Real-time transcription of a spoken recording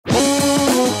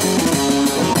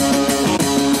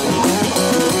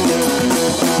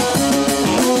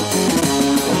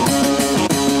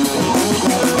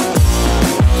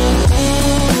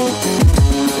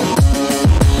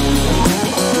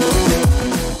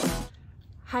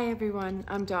everyone,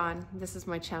 I'm Dawn. This is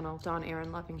my channel, Dawn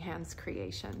Aaron Loving Hands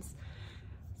Creations.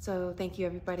 So thank you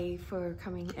everybody for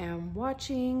coming and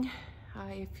watching.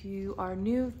 If you are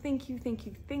new, thank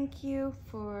you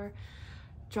for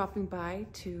dropping by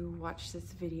to watch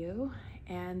this video.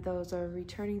 And those are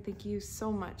returning, thank you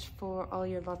so much for all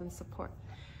your love and support.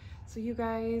 So you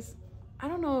guys, I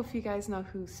don't know if you guys know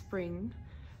who Spring,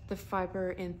 the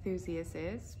fiber enthusiast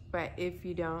is, but if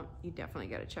you don't, you definitely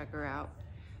gotta check her out.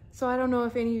 So I don't know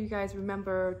if any of you guys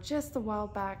remember, just a while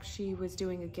back, she was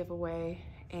doing a giveaway.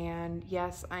 And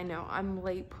yes, I know I'm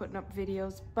late putting up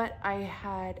videos, but I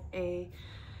had a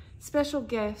special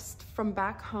guest from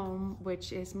back home,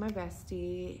 which is my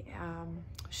bestie,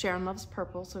 Sharon Loves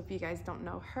Purple. So if you guys don't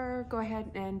know her, go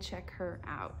ahead and check her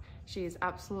out. She is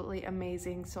absolutely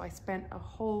amazing. So I spent a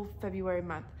whole February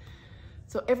month.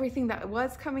 So everything that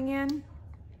was coming in,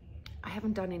 I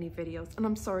haven't done any videos, and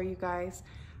I'm sorry you guys.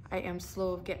 I am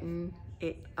slow of getting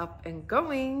it up and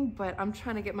going, but I'm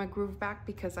trying to get my groove back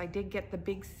because I did get the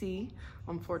big C,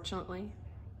 unfortunately,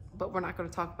 but we're not going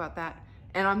to talk about that.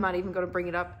 And I'm not even going to bring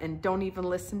it up, and don't even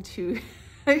listen to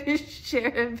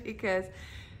Sharon because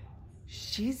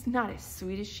she's not as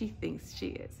sweet as she thinks she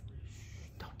is.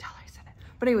 Don't tell her I said that.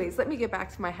 But anyways, let me get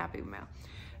back to my Happymail.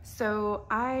 So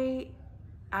I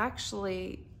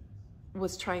actually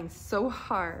was trying so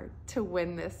hard to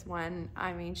win this one.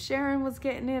 I mean, Sharon was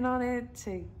getting in on it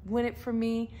to win it for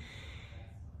me,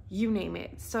 you name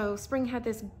it. So Spring had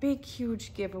this big,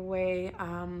 huge giveaway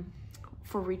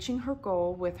for reaching her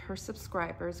goal with her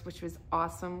subscribers, which was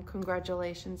awesome.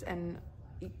 Congratulations, and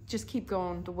just keep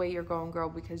going the way you're going, girl,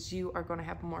 because you are going to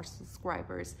have more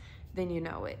subscribers than you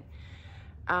know it.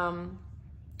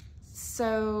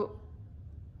 So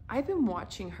I've been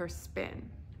watching her spin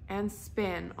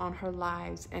on her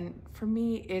lives, and for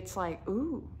me it's like,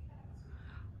 ooh,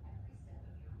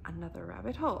 another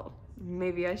rabbit hole,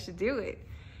 maybe I should do it.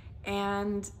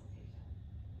 And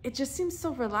it just seems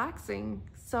so relaxing.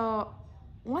 So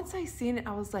once I seen it,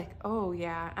 I was like, oh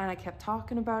yeah. And I kept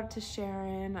talking about it to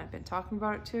Sharon. I've been talking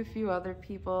about it to a few other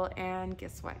people, and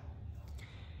guess what,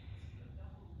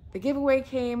 the giveaway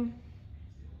came.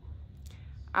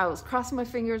 I was crossing my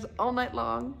fingers all night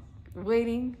long,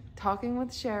 waiting, talking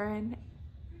with Sharon,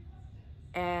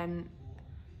 and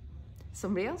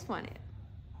somebody else won it.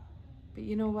 But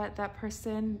you know what? That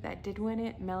person that did win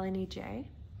it, Melanie Jay,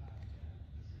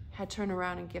 had turned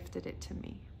around and gifted it to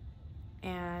me.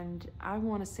 And I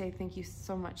want to say thank you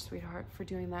so much, sweetheart, for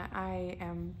doing that. I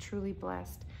am truly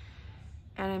blessed,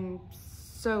 and I'm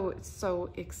so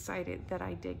excited that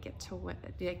I did get to win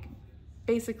it. Like,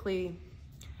 basically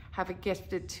have it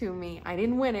gifted to me. I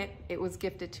didn't win it, it was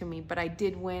gifted to me, but I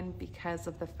did win because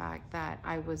of the fact that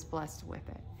I was blessed with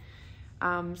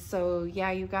it. So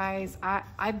yeah, you guys,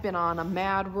 I've been on a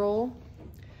mad roll.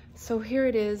 So here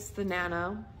it is, the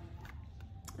nano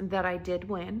that I did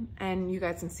win, and you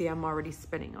guys can see I'm already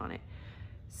spinning on it.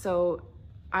 So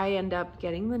I end up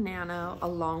getting the nano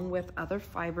along with other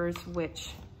fibers, which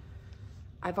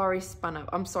I've already spun up.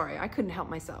 I'm sorry, I couldn't help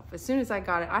myself. As soon as I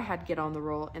got it, I had to get on the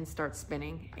roll and start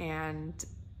spinning. And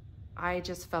I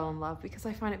just fell in love because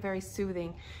I find it very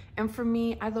soothing. And for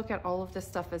me, I look at all of this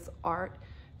stuff as art.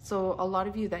 So a lot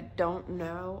of you that don't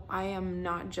know, I am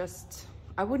not just,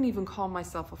 I wouldn't even call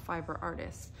myself a fiber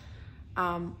artist.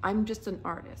 I'm just an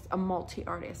artist, a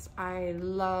multi-artist.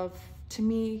 To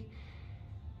me,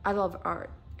 I love art.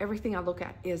 Everything I look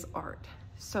at is art.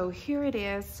 So here it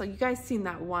is. So you guys seen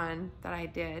that one that I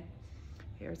did.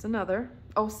 Here's another.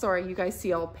 Oh, sorry, you guys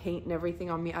see all paint and everything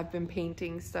on me. I've been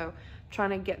painting, so trying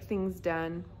to get things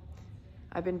done.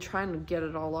 I've been trying to get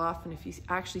it all off, and if you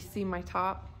actually see my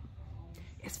top,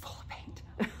 it's full of paint.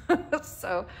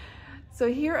 so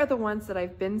here are the ones that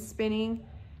I've been spinning.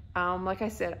 Like I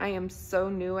said, I am so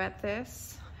new at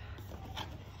this.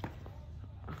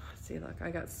 See, look,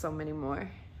 I got so many more.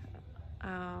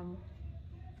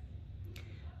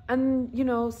 And you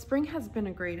know, Spring has been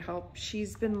a great help.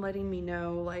 She's been letting me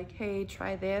know, like, hey,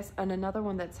 try this. And another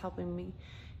one that's helping me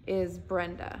is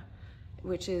Brenda,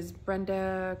 which is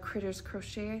Brenda Critters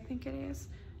Crochet, I think it is.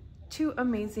 Two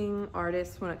amazing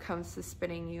artists when it comes to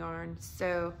spinning yarn.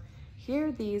 So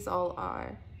here these all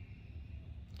are.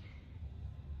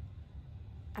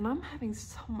 And I'm having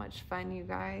so much fun, you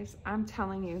guys. I'm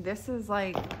telling you, this is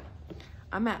like,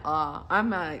 I'm at awe.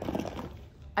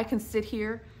 I can sit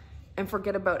here and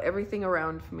forget about everything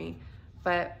around me.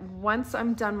 But once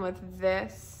I'm done with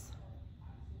this,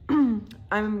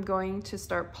 I'm going to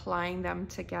start plying them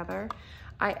together.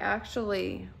 I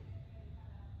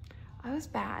was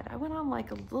bad. I went on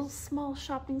like a little small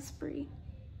shopping spree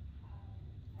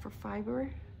for fiber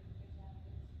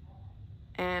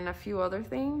and a few other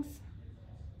things.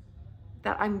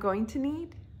 that I'm going to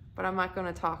need, but I'm not going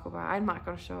to talk about it. I'm not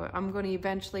going to show it. I'm going to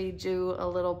eventually do a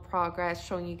little progress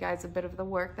showing you guys a bit of the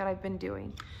work that I've been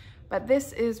doing. But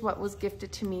this is what was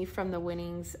gifted to me from the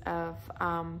winnings of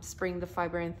Spring the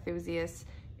Fiber Enthusiast.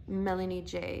 Melanie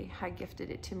Jay had gifted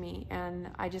it to me, and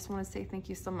I just want to say thank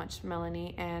you so much,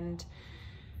 Melanie, and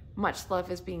much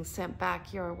love is being sent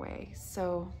back your way.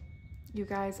 So you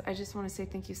guys, I just want to say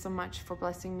thank you so much for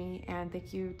blessing me, and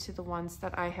thank you to the ones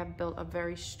that I have built a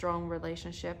very strong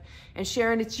relationship. And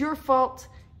Sharon, it's your fault.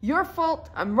 Your fault.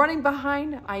 I'm running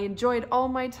behind. I enjoyed all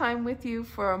my time with you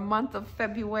for a month of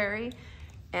February,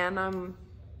 and I'm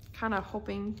kind of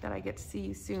hoping that I get to see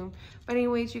you soon. But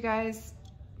anyways, you guys,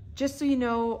 just so you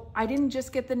know, I didn't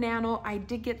just get the nano. I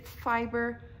did get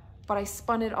fiber, but I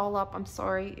spun it all up. I'm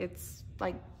sorry. It's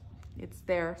like, it's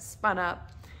there, spun up.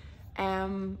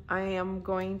 I am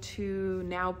going to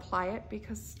now ply it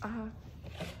because,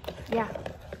 yeah,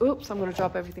 oops, I'm gonna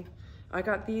drop everything. I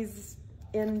got these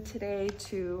in today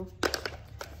to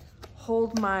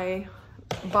hold my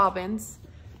bobbins,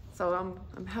 so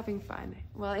I'm having fun.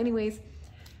 Well, anyways,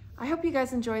 I hope you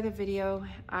guys enjoy the video.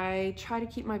 I try to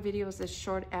keep my videos as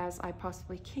short as I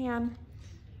possibly can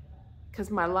because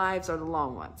my lives are the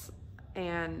long ones,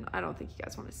 and I don't think you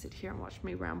guys want to sit here and watch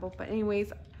me ramble. But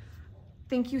anyways,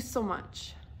 thank you so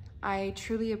much. I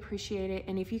truly appreciate it.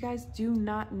 And if you guys do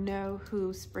not know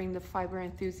who Spring the Fiber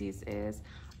Enthusiast is,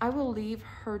 I will leave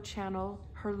her channel,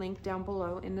 her link down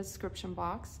below in the description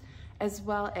box, as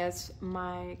well as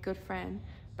my good friend,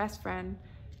 best friend,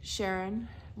 Sharon,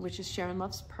 which is Sharon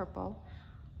Loves Purple,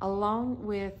 along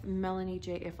with Melanie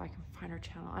Jay, if I can find her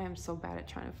channel. I am so bad at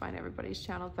trying to find everybody's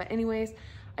channels. But anyways,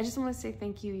 I just want to say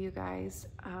thank you, you guys.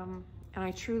 And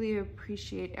I truly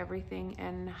appreciate everything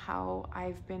and how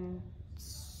I've been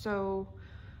so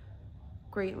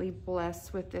greatly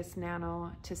blessed with this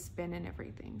nano to spin and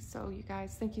everything. So you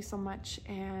guys, thank you so much.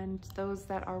 And those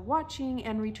that are watching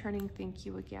and returning, thank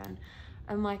you again.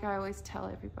 And like I always tell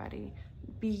everybody,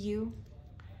 be you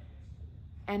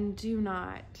and do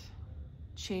not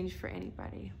change for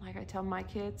anybody. Like I tell my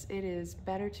kids, it is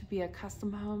better to be a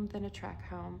custom home than a track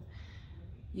home.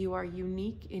 You are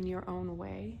unique in your own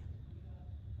way,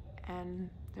 and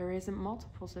there isn't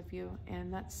multiples of you,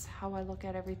 and that's how I look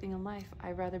at everything in life.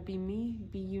 I'd rather be me,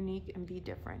 be unique, and be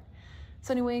different.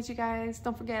 So anyways, you guys,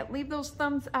 don't forget, leave those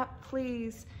thumbs up,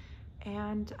 please.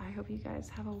 And I hope you guys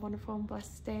have a wonderful and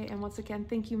blessed day. And once again,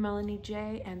 thank you, Melanie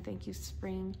Jay, and thank you,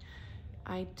 Spring.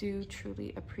 I do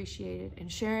truly appreciate it.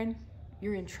 And Sharon,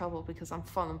 you're in trouble because I'm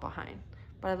falling behind.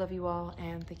 But I love you all,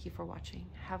 and thank you for watching.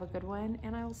 Have a good one,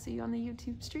 and I will see you on the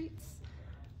YouTube streets.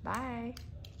 Bye.